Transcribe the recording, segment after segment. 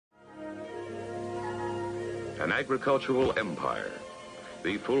An agricultural empire,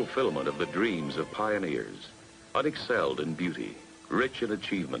 the fulfillment of the dreams of pioneers, unexcelled in beauty, rich in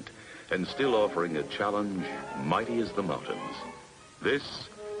achievement, and still offering a challenge mighty as the mountains. This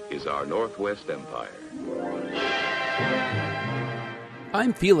is our Northwest Empire.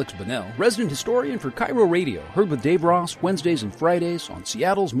 I'm Felix Bunnell, resident historian for Cairo Radio, heard with Dave Ross Wednesdays and Fridays on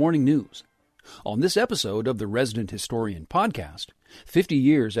Seattle's Morning News. On this episode of the Resident Historian podcast, 50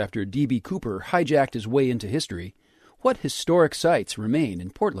 years after D.B. Cooper hijacked his way into history, what historic sites remain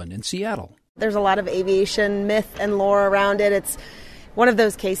in Portland and Seattle? There's a lot of aviation myth and lore around it. It's one of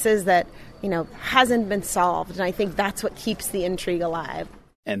those cases that, hasn't been solved, and I think that's what keeps the intrigue alive.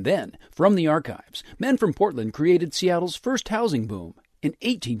 And then, from the archives, men from Portland created Seattle's first housing boom in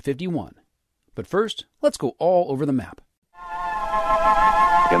 1851. But first, let's go all over the map.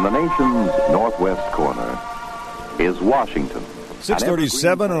 In the nation's northwest corner is Washington.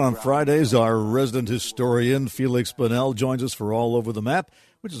 6:37, and on Fridays, our resident historian, Felix Bunnell, joins us for All Over the Map,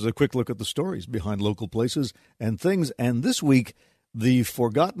 which is a quick look at the stories behind local places and things. And this week, the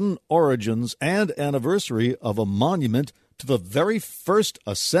forgotten origins and anniversary of a monument to the very first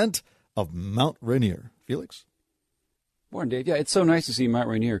ascent of Mount Rainier. Felix? Morning, Dave. Yeah, it's so nice to see Mount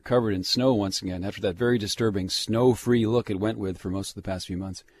Rainier covered in snow once again after that very disturbing snow-free look it went with for most of the past few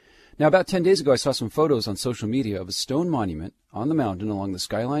months. Now, about 10 days ago, I saw some photos on social media of a stone monument on the mountain along the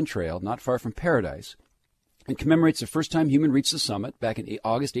Skyline Trail, not far from Paradise. It commemorates the first time human reached the summit back in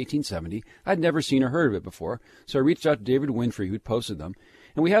August 1870. I'd never seen or heard of it before, so I reached out to David Winfrey, who'd posted them,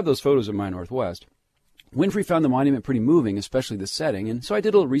 and we have those photos of My Northwest. Winfrey found the monument pretty moving, especially the setting, and so I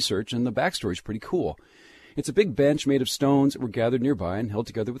did a little research, and the backstory's pretty cool. It's a big bench made of stones that were gathered nearby and held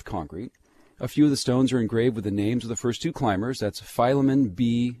together with concrete. A few of the stones are engraved with the names of the first two climbers. That's Philemon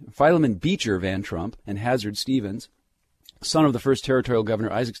Beecher Van Trump and Hazard Stevens, son of the first territorial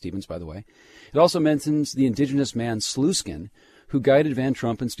governor Isaac Stevens, by the way. It also mentions the indigenous man Sluiskin, who guided Van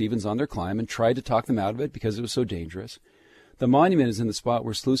Trump and Stevens on their climb and tried to talk them out of it because it was so dangerous. The monument is in the spot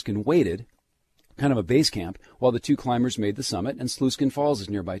where Sluiskin waited, kind of a base camp, while the two climbers made the summit, and Sluiskin Falls is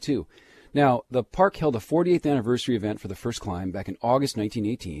nearby too. Now, the park held a 48th anniversary event for the first climb back in August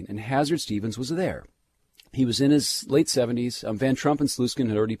 1918, and Hazard Stevens was there. He was in his late 70s. Van Trump and Sluiskin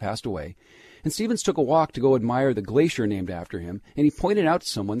had already passed away. And Stevens took a walk to go admire the glacier named after him, and he pointed out to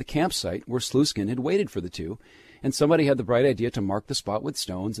someone the campsite where Sluiskin had waited for the two. And somebody had the bright idea to mark the spot with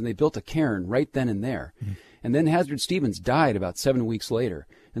stones, and they built a cairn right then and there. Mm-hmm. And then Hazard Stevens died about 7 weeks later.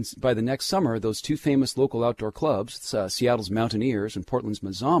 And by the next summer, those two famous local outdoor clubs, Seattle's Mountaineers and Portland's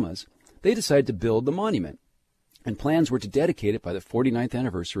Mazamas, they decided to build the monument. And plans were to dedicate it by the 49th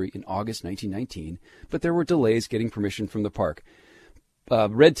anniversary in August 1919, but there were delays getting permission from the park.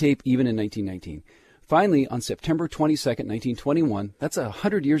 Red tape even in 1919. Finally, on September 22nd, 1921, that's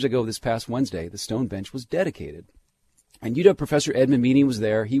 100 years ago this past Wednesday, the stone bench was dedicated. And UW Professor Edmund Meany was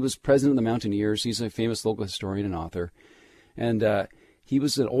there. He was president of the Mountaineers. He's a famous local historian and author. And he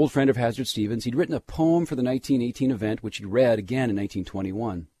was an old friend of Hazard Stevens. He'd written a poem for the 1918 event, which he read again in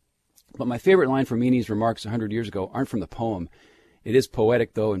 1921. But my favorite line from Meany's remarks 100 years ago aren't from the poem. It is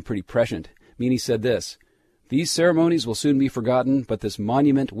poetic, though, and pretty prescient. Meany said this: "These ceremonies will soon be forgotten, but this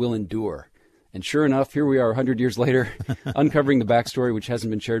monument will endure." And sure enough, here we are 100 years later, uncovering the backstory, which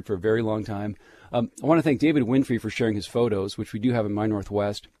hasn't been shared for a very long time. I want to thank David Winfrey for sharing his photos, which we do have in My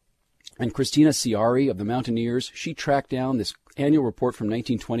Northwest. And Christina Ciari of the Mountaineers, she tracked down this annual report from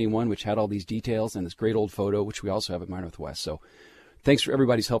 1921, which had all these details, and this great old photo, which we also have at My Northwest. So thanks for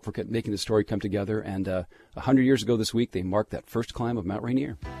everybody's help for making the story come together. And 100 years ago this week, they marked that first climb of Mount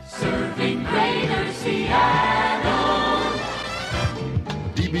Rainier. Serving Greater Seattle.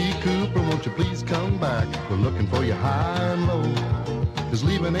 D.B. Cooper, won't you please come back? We're looking for you high and low. 'Cause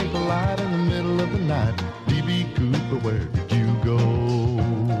leaving ain't polite in the middle of the night. D.B. Cooper, where did you go?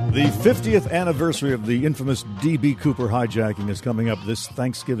 The 50th anniversary of the infamous D.B. Cooper hijacking is coming up this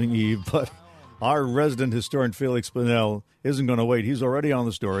Thanksgiving Eve, but our resident historian, Felix Bunnell, isn't going to wait. He's already on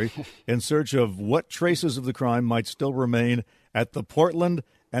the story in search of what traces of the crime might still remain at the Portland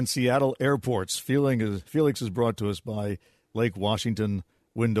and Seattle airports. Felix is brought to us by Lake Washington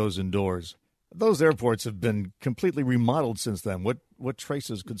Windows and Doors. Those airports have been completely remodeled since then. What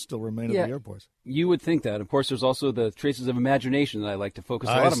traces could still remain at the airports? You would think that. Of course, there's also the traces of imagination that I like to focus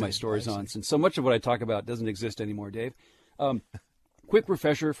a lot of my stories on, since so much of what I talk about doesn't exist anymore, Dave. Quick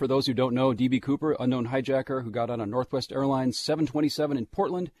refresher for those who don't know, D.B. Cooper, unknown hijacker who got on a Northwest Airlines 727 in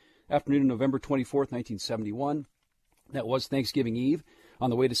Portland, afternoon of November 24th, 1971. That was Thanksgiving Eve. On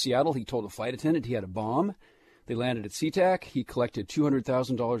the way to Seattle, he told a flight attendant he had a bomb. They landed at SeaTac. He collected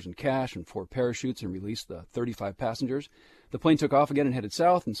 $200,000 in cash and 4 parachutes and released the 35 passengers. The plane took off again and headed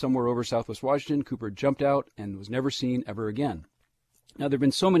south, and somewhere over southwest Washington, Cooper jumped out and was never seen ever again. Now, there have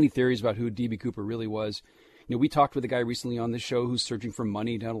been so many theories about who D.B. Cooper really was. We talked with a guy recently on this show who's searching for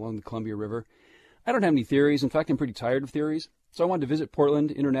money down along the Columbia River. I don't have any theories. In fact, I'm pretty tired of theories. So I wanted to visit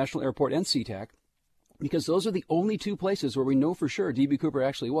Portland International Airport and SeaTac, because those are the only 2 places where we know for sure D.B. Cooper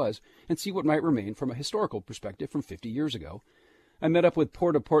actually was, and see what might remain from a historical perspective from 50 years ago. I met up with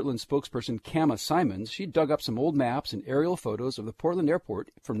Port of Portland spokesperson Kama Simons. She dug up some old maps and aerial photos of the Portland airport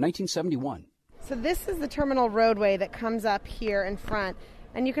from 1971. So this is the terminal roadway that comes up here in front,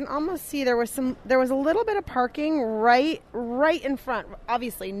 and you can almost see there was a little bit of parking right in front.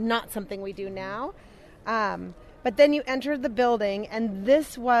 Obviously not something we do now, but then you entered the building, and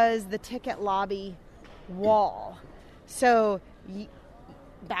this was the ticket lobby wall. So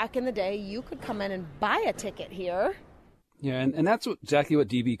back in the day, you could come in and buy a ticket here. Yeah, and that's exactly what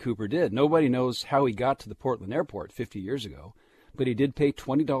D.B. Cooper did. Nobody knows how he got to the Portland airport 50 years ago, but he did pay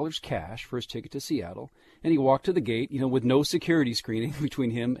 $20 cash for his ticket to Seattle, and he walked to the gate, with no security screening between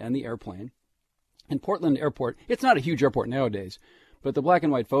him and the airplane. And Portland Airport, it's not a huge airport nowadays, but the black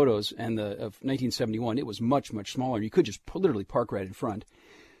and white photos of 1971, it was much, much smaller. You could just literally park right in front.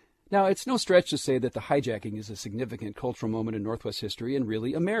 Now, it's no stretch to say that the hijacking is a significant cultural moment in Northwest history and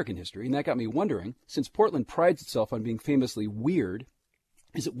really American history. And that got me wondering, since Portland prides itself on being famously weird,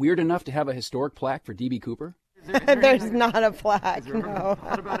 is it weird enough to have a historic plaque for D.B. Cooper? There's not a plaque, no.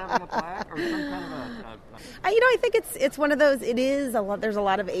 What about having a plaque or some kind of I think it's one of those, it is a lot, there's a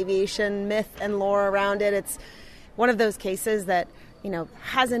lot of aviation myth and lore around it. It's one of those cases that,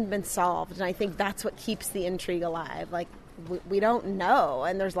 hasn't been solved. And I think that's what keeps the intrigue alive. Like, we don't know,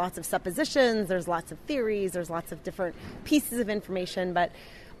 and there's lots of suppositions, there's lots of theories, there's lots of different pieces of information, but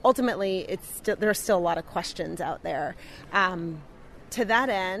ultimately there's still a lot of questions out there. To that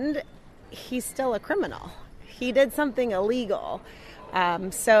end, he's still a criminal. He did something illegal.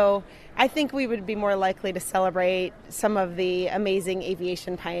 So I think we would be more likely to celebrate some of the amazing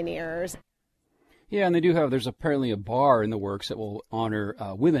aviation pioneers. Yeah, and there's apparently a bar in the works that will honor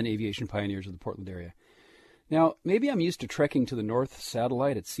women aviation pioneers of the Portland area. Now, maybe I'm used to trekking to the North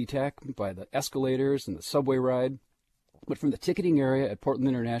Satellite at SeaTac by the escalators and the subway ride, but from the ticketing area at Portland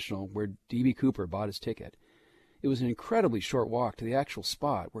International, where D.B. Cooper bought his ticket, it was an incredibly short walk to the actual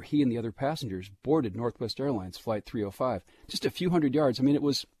spot where he and the other passengers boarded Northwest Airlines Flight 305. Just a few hundred yards.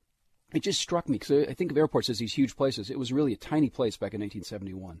 It just struck me, because I think of airports as these huge places. It was really a tiny place back in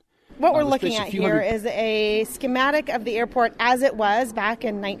 1971. What we're looking at here is a schematic of the airport as it was back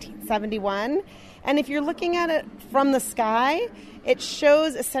in 1971. And if you're looking at it from the sky, it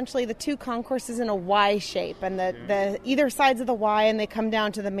shows essentially the 2 concourses in a Y shape, and the either sides of the Y, and they come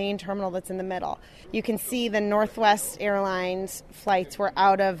down to the main terminal that's in the middle. You can see the Northwest Airlines flights were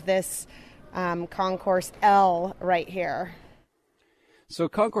out of this concourse L right here. So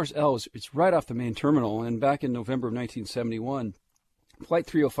concourse L it's right off the main terminal, and back in November of 1971, Flight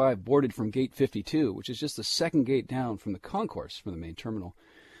 305 boarded from Gate 52, which is just the second gate down from the concourse from the main terminal.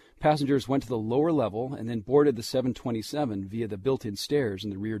 Passengers went to the lower level and then boarded the 727 via the built-in stairs in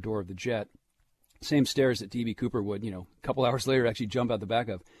the rear door of the jet. Same stairs that D.B. Cooper would, a couple hours later actually jump out the back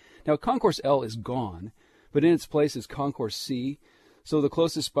of. Now, Concourse L is gone, but in its place is Concourse C. So the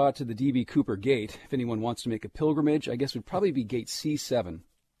closest spot to the D.B. Cooper gate, if anyone wants to make a pilgrimage, I guess would probably be Gate C7.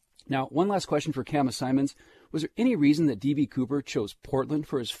 Now, one last question for Kama Simons. Was there any reason that D.B. Cooper chose Portland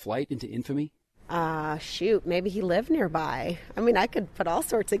for his flight into infamy? Maybe he lived nearby. I could put all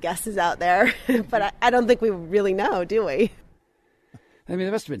sorts of guesses out there, but I don't think we really know, do we?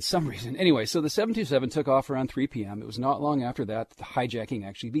 There must have been some reason. Anyway, so the 727 took off around 3 p.m. It was not long after that the hijacking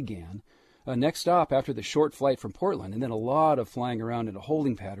actually began. Next stop after the short flight from Portland, and then a lot of flying around in a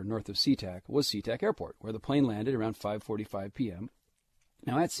holding pattern north of SeaTac, was SeaTac Airport, where the plane landed around 5:45 p.m.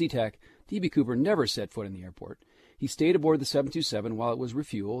 Now, at SeaTac, D.B. Cooper never set foot in the airport. He stayed aboard the 727 while it was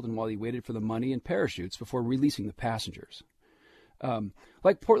refueled and while he waited for the money and parachutes before releasing the passengers.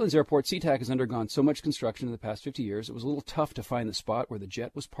 Like Portland's airport, SeaTac has undergone so much construction in the past 50 years, it was a little tough to find the spot where the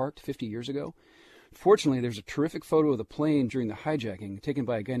jet was parked 50 years ago. Fortunately, there's a terrific photo of the plane during the hijacking taken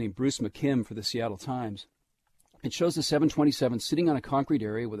by a guy named Bruce McKim for the Seattle Times. It shows the 727 sitting on a concrete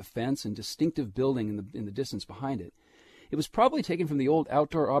area with a fence and distinctive building in the distance behind it. It was probably taken from the old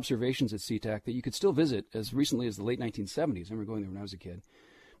outdoor observations at SeaTac that you could still visit as recently as the late 1970s. I remember going there when I was a kid.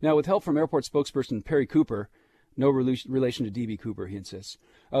 Now, with help from airport spokesperson Perry Cooper, no relation to D.B. Cooper, he insists,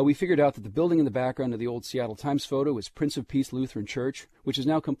 we figured out that the building in the background of the old Seattle Times photo is Prince of Peace Lutheran Church, which is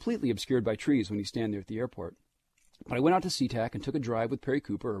now completely obscured by trees when you stand there at the airport. But I went out to SeaTac and took a drive with Perry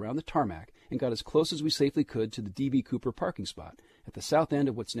Cooper around the tarmac and got as close as we safely could to the D.B. Cooper parking spot at the south end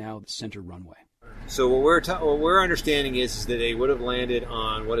of what's now the center runway. So what we're understanding is that they would have landed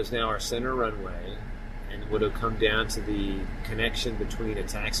on what is now our center runway and would have come down to the connection between a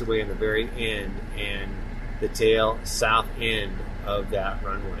taxiway in the very end and the tail south end of that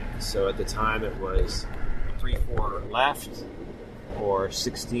runway. So at the time it was 3-4 left or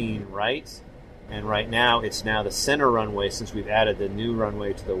 16 right, and right now it's now the center runway since we've added the new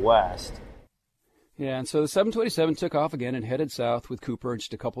runway to the west. Yeah, and so the 727 took off again and headed south with Cooper and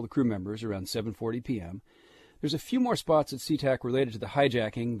just a couple of the crew members around 7:40 p.m. There's a few more spots at SeaTac related to the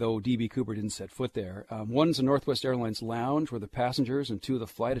hijacking, though D.B. Cooper didn't set foot there. One's a Northwest Airlines lounge where the passengers and two of the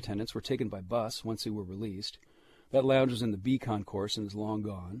flight attendants were taken by bus once they were released. That lounge was in the B concourse and is long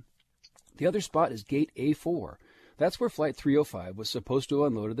gone. The other spot is Gate A4. That's where Flight 305 was supposed to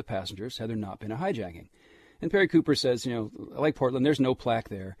have unloaded the passengers had there not been a hijacking. And Perry Cooper says, like Portland, there's no plaque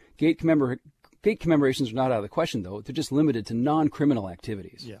there. Gate commemorations are not out of the question, though. They're just limited to non-criminal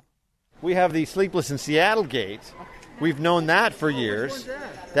activities. Yeah. We have the Sleepless in Seattle gate. We've known that for years.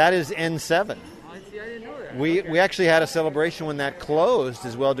 That is N7. I didn't know that. We actually had a celebration when that closed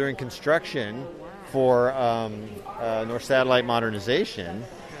as well during construction for North Satellite modernization.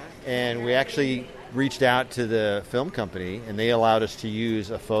 And we actually reached out to the film company, and they allowed us to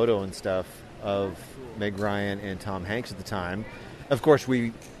use a photo and stuff of Meg Ryan and Tom Hanks at the time. Of course,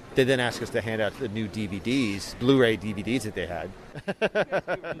 they then asked us to hand out the new DVDs, Blu-ray DVDs that they had.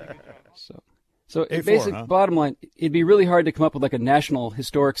 So basic bottom line, it'd be really hard to come up with like a national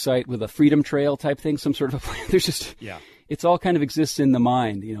historic site with a freedom trail type thing, some sort of there's just it's all kind of exists in the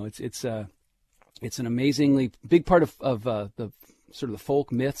mind. It's an amazingly big part of the sort of the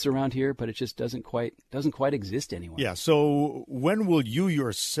folk myths around here, but it just doesn't quite exist anywhere. Yeah. So when will you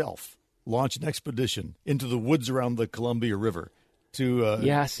yourself launch an expedition into the woods around the Columbia River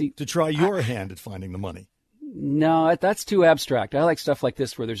to try your hand at finding the money? No, that's too abstract. I like stuff like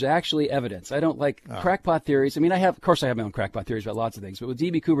this where there's actually evidence. I don't like crackpot theories. I mean, of course I have my own crackpot theories about lots of things, but with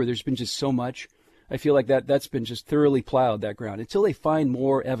D.B. Cooper, there's been just so much. I feel like that's been just thoroughly plowed, that ground, until they find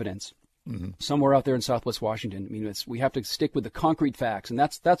more evidence somewhere out there in Southwest Washington. I mean, we have to stick with the concrete facts, and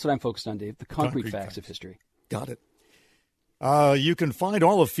that's what I'm focused on, Dave, the concrete facts of history. Got it. You can find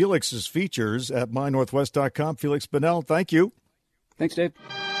all of Felix's features at mynorthwest.com. Felix Bunnell, thank you. Thanks, Dave.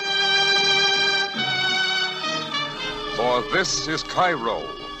 For this is Cairo,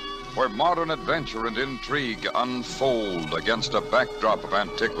 where modern adventure and intrigue unfold against a backdrop of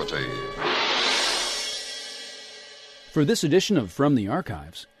antiquity. For this edition of From the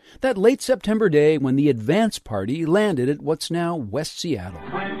Archives, that late September day when the advance party landed at what's now West Seattle.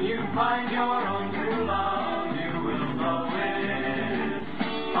 When you find your own true love, you will know it.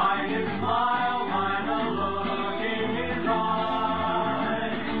 Find his smile, find a look in his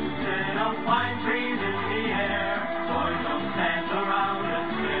eyes. Set up pine trees in the air, boys don't stand around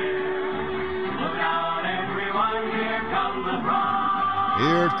and stare. Look out, everyone, here come the brides.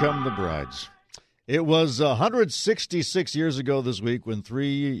 Here come the brides. It was 166 years ago this week when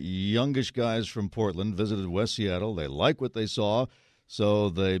three youngish guys from Portland visited West Seattle. They liked what they saw, so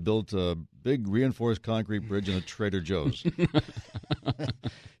they built a big reinforced concrete bridge in a Trader Joe's.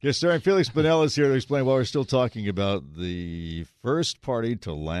 Historian Felix Bunnell is here to explain why we're still talking about the first party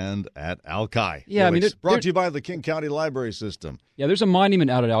to land at Alki. Yeah, Felix, I mean, brought to you by the King County Library System. Yeah, there's a monument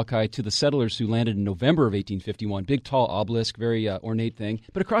out at Alki to the settlers who landed in November of 1851. Big, tall obelisk, very ornate thing.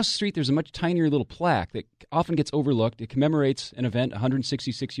 But across the street, there's a much tinier little plaque that often gets overlooked. It commemorates an event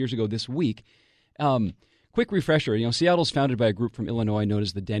 166 years ago this week. Quick refresher, Seattle's founded by a group from Illinois known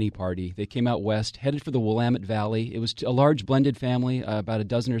as the Denny Party. They came out west, headed for the Willamette Valley. It was a large blended family, about a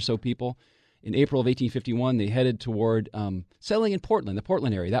dozen or so people. In April of 1851, they headed toward settling in Portland, the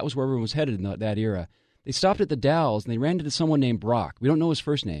Portland area. That was where everyone was headed in that era. They stopped at the Dalles, and they ran into someone named Brock. We don't know his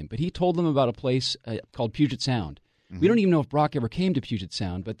first name, but he told them about a place called Puget Sound. Mm-hmm. We don't even know if Brock ever came to Puget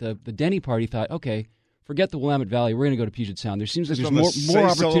Sound, but the Denny Party thought, okay, forget the Willamette Valley. We're going to go to Puget Sound. There seems like there's more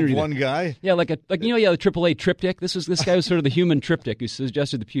opportunity. One guy, yeah, the AAA triptych. This guy was sort of the human triptych who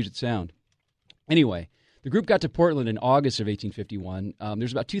suggested the Puget Sound. Anyway, the group got to Portland in August of 1851.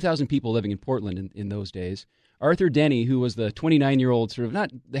 There's about 2,000 people living in Portland in those days. Arthur Denny, who was the 29-year-old, sort of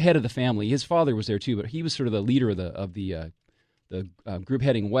not the head of the family. His father was there too, but he was sort of the leader of the group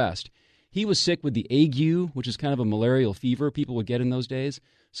heading west. He was sick with the ague, which is kind of a malarial fever people would get in those days.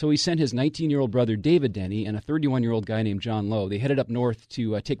 So he sent his 19-year-old brother David Denny and a 31-year-old guy named John Lowe. They headed up north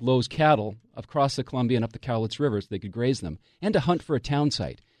to take Lowe's cattle across the Columbia and up the Cowlitz River so they could graze them and to hunt for a town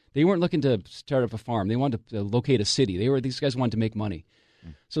site. They weren't looking to start up a farm. They wanted to locate a city. These guys wanted to make money.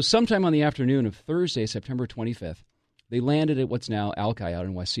 So sometime on the afternoon of Thursday, September 25th, They landed at what's now Alki out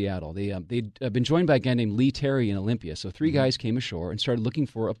in West Seattle. They'd been joined by a guy named Lee Terry in Olympia. So 3 guys came ashore and started looking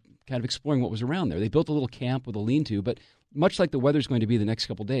for kind of exploring what was around there. They built a little camp with a lean-to, but much like the weather's going to be the next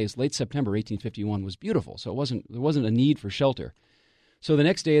couple days, late September 1851 was beautiful. So there wasn't a need for shelter. So the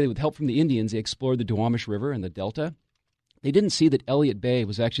next day, with help from the Indians, they explored the Duwamish River and the Delta. They didn't see that Elliott Bay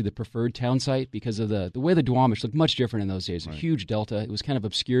was actually the preferred town site because of the way the Duwamish looked much different in those days. Right. A huge delta. It was kind of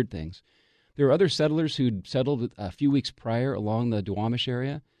obscured things. There were other settlers who'd settled a few weeks prior along the Duwamish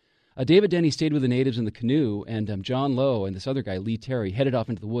area. David Denny stayed with the natives in the canoe, and John Lowe and this other guy, Lee Terry, headed off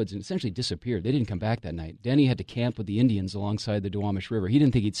into the woods and essentially disappeared. They didn't come back that night. Denny had to camp with the Indians alongside the Duwamish River. He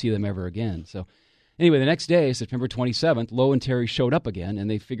didn't think he'd see them ever again. So anyway, the next day, September 27th, Lowe and Terry showed up again,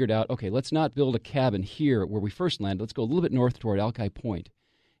 and they figured out, okay, let's not build a cabin here where we first landed. Let's go a little bit north toward Alki Point.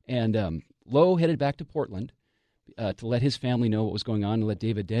 And Lowe headed back to Portland to let his family know what was going on and let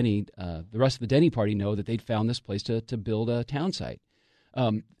David Denny, the rest of the Denny party, know that they'd found this place to build a town site.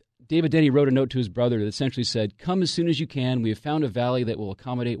 David Denny wrote a note to his brother that essentially said, "Come as soon as you can. We have found a valley that will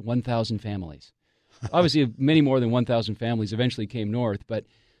accommodate 1,000 families." Obviously, many more than 1,000 families eventually came north, but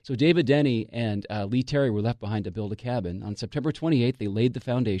so David Denny and Lee Terry were left behind to build a cabin. On September 28th, they laid the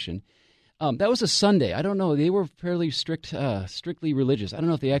foundation. That was a Sunday. I don't know. They were fairly strictly religious. I don't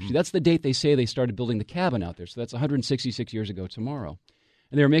know if they actually, that's the date they say they started building the cabin out there. So that's 166 years ago tomorrow.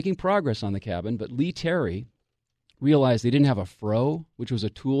 And they were making progress on the cabin, but Lee Terry realized they didn't have a froe, which was a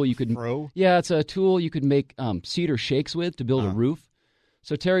tool you could... Froe? Yeah, it's a tool you could make cedar shakes with to build a roof.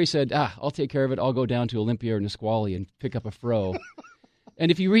 So Terry said, I'll take care of it. I'll go down to Olympia or Nisqually and pick up a froe.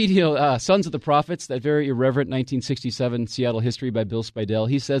 And if you read, Sons of the Prophets, that very irreverent 1967 Seattle history by Bill Spidell,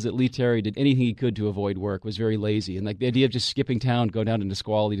 he says that Lee Terry did anything he could to avoid work, was very lazy. And like the idea of just skipping town, go down to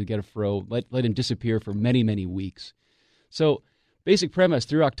Nisqually to get a froe, let him disappear for many, many weeks. So basic premise,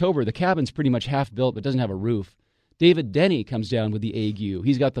 through October, the cabin's pretty much half built but doesn't have a roof. David Denny comes down with the ague.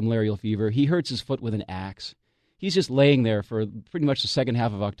 He's got the malarial fever. He hurts his foot with an axe. He's just laying there for pretty much the second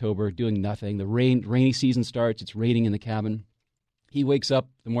half of October, doing nothing. The rainy season starts. It's raining in the cabin. He wakes up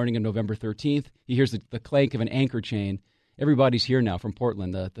the morning of November 13th. He hears the clank of an anchor chain. Everybody's here now from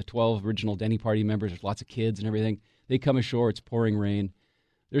Portland. The 12 original Denny Party members. There's lots of kids and everything. They come ashore. It's pouring rain.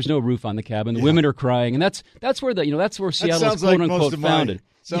 There's no roof on the cabin. The women are crying, and that's where Seattle is quote unquote founded.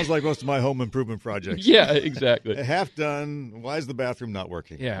 Sounds like most of my home improvement projects. Yeah, exactly. Half done. Why is the bathroom not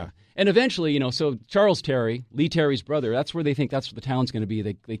working? Yeah. And eventually, so Charles Terry, Lee Terry's brother, that's where they think that's what the town's going to be.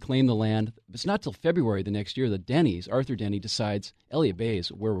 They claim the land. It's not till February the next year that Arthur Denny decides Elliott Bay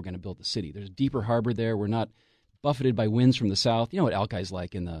is where we're going to build the city. There's a deeper harbor there. We're not buffeted by winds from the south. You know what Alki's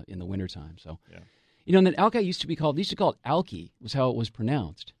like in the wintertime. So, and then Alki used to call it Alki, was how it was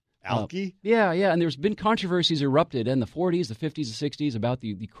pronounced. Alki? Yeah, and there's been controversies erupted in the 40s, the 50s, the 60s about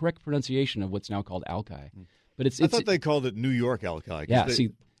the correct pronunciation of what's now called Alki. But I thought they called it New York Alki.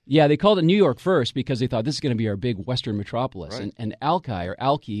 They called it New York first because they thought this is going to be our big western metropolis. Right. And Alki, or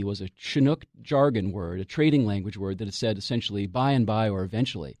Alki, was a Chinook jargon word, a trading language word that it said essentially by and by or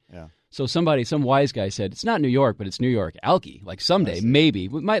eventually. Yeah. So some wise guy said, it's not New York, but it's New York Alki. Like someday, maybe.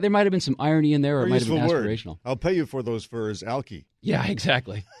 There might have been some irony in there, or it might have been aspirational. I'll pay you for those furs, Alki. Yeah,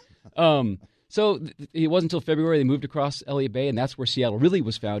 exactly. So it wasn't until February they moved across Elliott Bay, and that's where Seattle really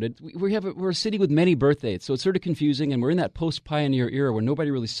was founded. We're a city with many birth dates, so it's sort of confusing, and we're in that post-pioneer era where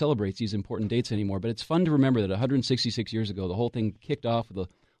nobody really celebrates these important dates anymore. But it's fun to remember that 166 years ago, the whole thing kicked off with a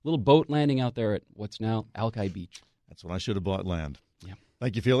little boat landing out there at what's now Alki Beach. That's when I should have bought land. Yeah.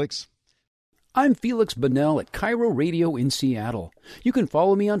 Thank you, Felix. I'm Felix Bonnell at Cairo Radio in Seattle. You can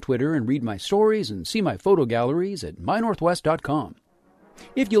follow me on Twitter and read my stories and see my photo galleries at mynorthwest.com.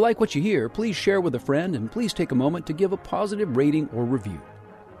 If you like what you hear, please share with a friend and please take a moment to give a positive rating or review.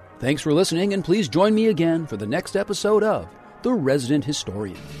 Thanks for listening, and please join me again for the next episode of The Resident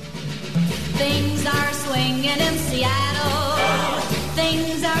Historian. Things are swinging in Seattle.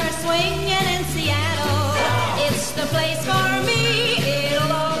 Things are swinging.